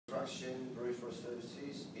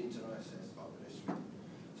internal access or pedestrian.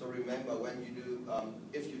 So remember, when you do,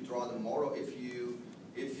 if you draw the model, if you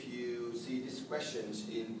see these questions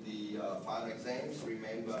in the final exams,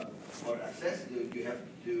 remember for access, you have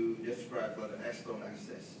to describe for the external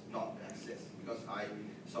access, not access, because I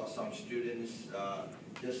saw some students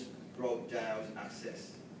just wrote down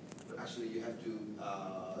access. But actually, you have to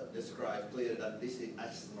describe clearly that this is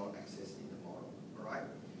external access in the model. All right.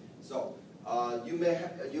 So you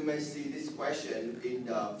may see this question in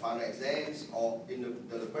the final exams, or in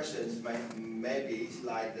the questions maybe it's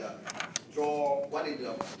like draw what is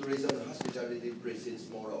the tourism and hospitality presence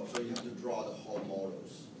model. So you have to draw the whole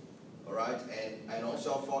models. All right. And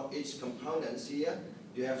also for each components here,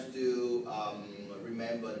 you have to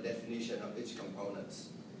remember the definition of each components.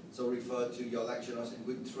 So refer to your lecture notes in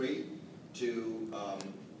week 3 to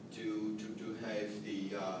have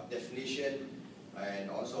the definition, and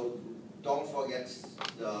also don't forget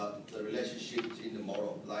the relationships in the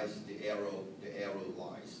model, like the arrow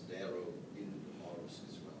lines, the arrow in the models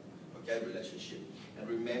as well. Okay, relationship. And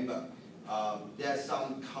remember, there are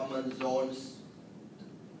some common zones.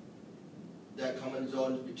 There are common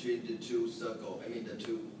zones between the two circles. I mean the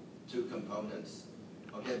two components.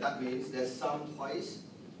 Okay, that means there's some place.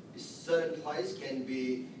 Certain place can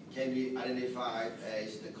be identified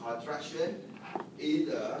as the construction,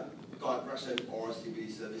 either construction or civil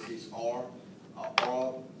services, or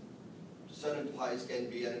certain place can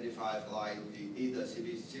be identified like either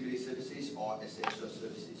civil services or essential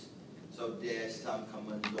services. So there's some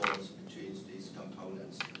common zones between these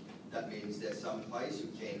components. That means there's some place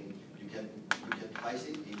you can place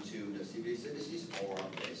it into the civil services or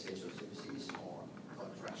the essential services or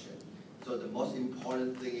construction. So the most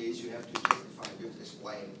important thing is you have to justify, you have to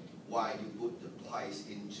explain why you put the place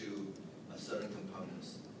into certain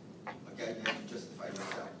components. Okay, you have to justify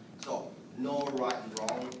yourself. So no right and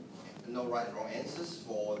wrong answers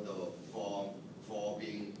for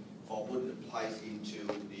putting the place into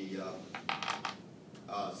the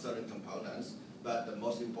certain components. But the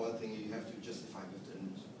most important thing you have to justify,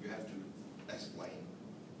 you have to explain.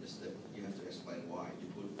 You have to explain why you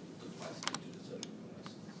put the place into the certain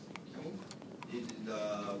components. Okay? This is the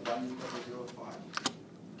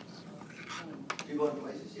 1.05. Keyboard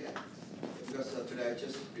places, yeah. Because today I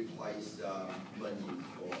just replaced menu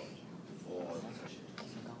for the session.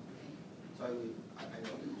 So I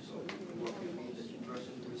know you, so you work with me in the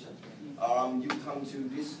introduction to research. You come to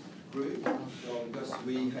this group, so because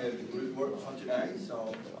we have the group work for today,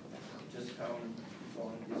 so just come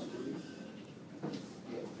from this group.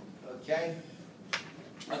 Yeah. Okay.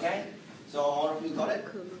 Okay. So all of you got it.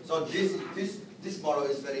 So this model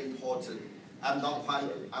is very important. I'm not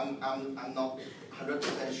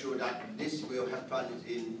 100% sure that this will happen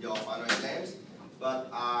in your final exams, but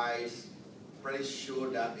I'm pretty sure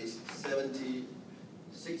that it's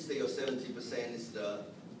 60 or 70% is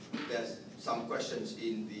there's some questions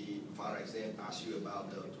in the final exam ask you about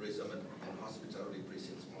the tourism and hospitality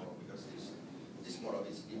presence model, because this model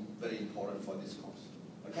is very important for this course.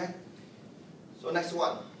 Okay. So next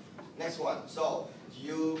one. So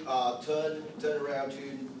you turn around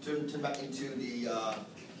to turn back into the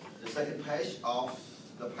second page of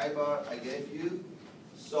the paper I gave you.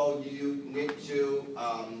 So you need to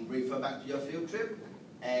refer back to your field trip,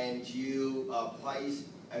 and you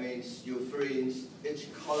you fill in each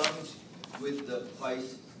column with the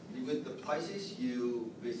places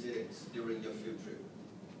you visited during your field trip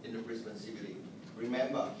in the Brisbane CBD.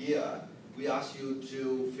 Remember, here we ask you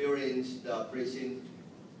to fill in the precinct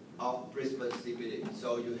of Brisbane CBD.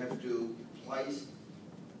 So you have to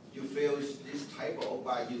you fill this table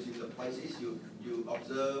by using the places you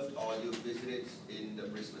observed or you visited in the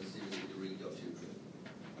Brisbane CBD during your field trip.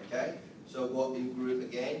 Okay? So work in group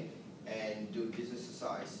again and do this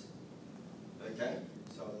exercise. Okay?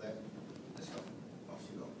 So let's go. Off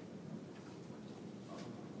you go.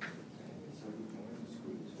 Okay, so you can run this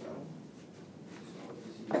group as well. So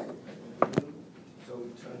this is the paper. So we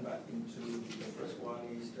turn back into the first one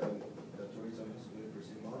is the tourism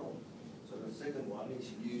hospitality model. So the second one is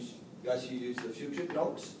you guys use the field trip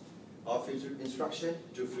notes or field trip instruction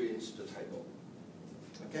to fill in the table.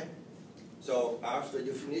 Okay? So after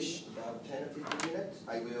you finish about 10 or 15 minutes,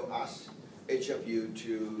 I will ask each of you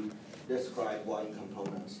to describe one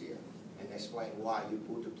component here and explain why you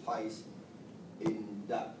put the place in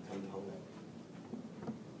that component.